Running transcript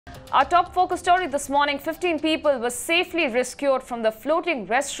Our top focus story this morning, 15 people were safely rescued from the floating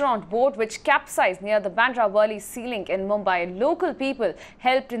restaurant boat which capsized near the Bandra Sea Link in Mumbai. Local people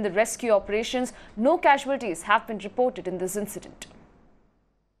helped in the rescue operations. No casualties have been reported in this incident.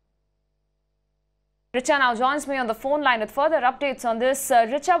 Richa now joins me on the phone line with further updates on this.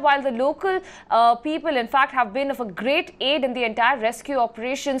 Richa, while the local people in fact have been of a great aid in the entire rescue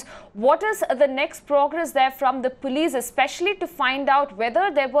operations, what is the next progress there from the police, especially to find out whether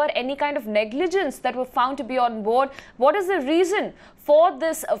there were any kind of negligence that were found to be on board? What is the reason for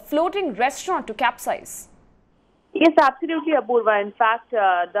this floating restaurant to capsize? Yes, absolutely, Apurva. In fact,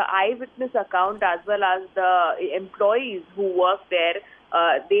 the eyewitness account as well as the employees who work there,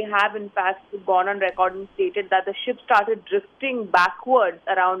 they have in fact gone on record and stated that the ship started drifting backwards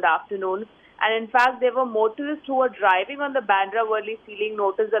around afternoon. And in fact, there were motorists who were driving on the Bandra Sea Link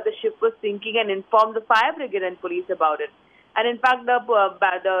noticed that the ship was sinking and informed the fire brigade and police about it. And in fact,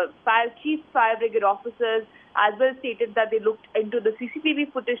 the chief fire brigade officers as well stated that they looked into the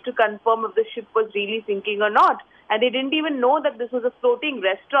CCTV footage to confirm if the ship was really sinking or not. And they didn't even know that this was a floating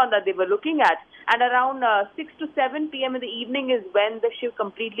restaurant that they were looking at. And around 6 to 7 p.m. in the evening is when the ship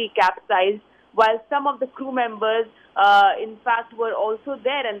completely capsized, while some of the crew members, in fact, were also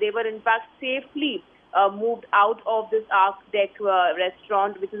there. And they were, in fact, safely moved out of this Arc Deck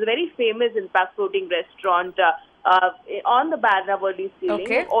restaurant, which is a very famous, in fact, floating restaurant on the Bandra Sea Link.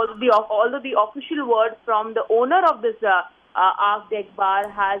 Okay. Although the official word from the owner of this Arc Deck bar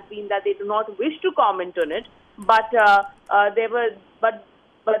has been that they do not wish to comment on it, but the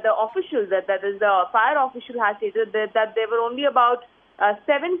official, that is the fire official, has stated that there were only about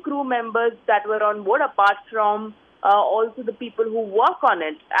 7 crew members that were on board, apart from also the people who work on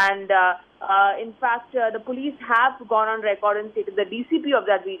it. And in fact, the police have gone on record and stated, the DCP of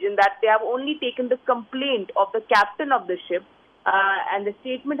that region, that they have only taken the complaint of the captain of the ship and the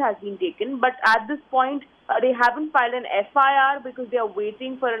statement has been taken. But at this point, they haven't filed an FIR because they are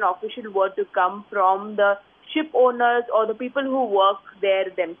waiting for an official word to come from the ship owners or the people who work there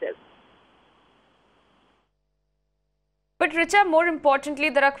themselves. But Richa, more importantly,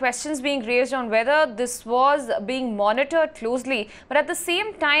 there are questions being raised on whether this was being monitored closely. But at the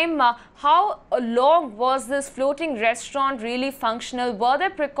same time, how long was this floating restaurant really functional? Were there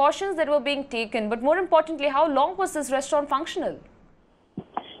precautions that were being taken? But more importantly, how long was this restaurant functional?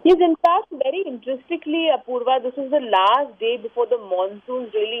 Yes, in fact, very interestingly, Apurva, this was the last day before the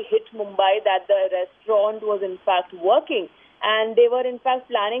monsoons really hit Mumbai that the restaurant was in fact working. And they were in fact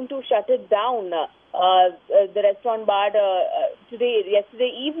planning to shut it down, the restaurant bar,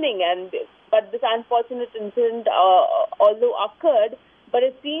 yesterday evening. But this unfortunate incident, although occurred, but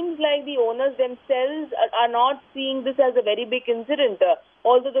it seems like the owners themselves are not seeing this as a very big incident.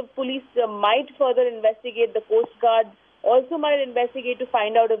 Although the police might further investigate, the Coast Guard also might investigate to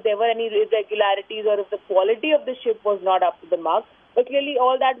find out if there were any irregularities or if the quality of the ship was not up to the mark. But clearly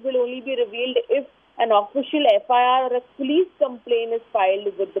all that will only be revealed if an official FIR or a police complaint is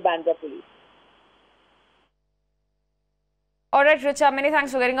filed with the Bandra police. All right, Richa, many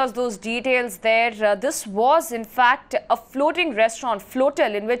thanks for getting us those details there. This was, in fact, a floating restaurant,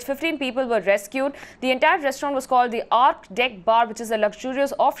 Floatel, in which 15 people were rescued. The entire restaurant was called the Arc Deck Bar, which is a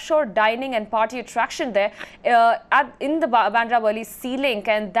luxurious offshore dining and party attraction there in the Bandra Sea Link.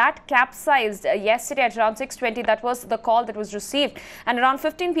 And that capsized yesterday at around 6:20. That was the call that was received. And around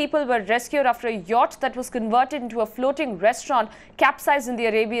 15 people were rescued after a yacht that was converted into a floating restaurant capsized in the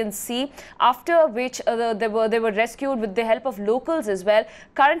Arabian Sea, after which they were rescued with the help of locals as well.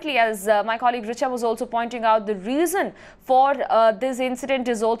 Currently, as my colleague Richa was also pointing out, the reason for this incident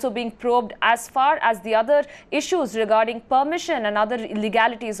is also being probed, as far as the other issues regarding permission and other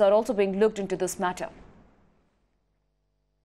illegalities are also being looked into this matter.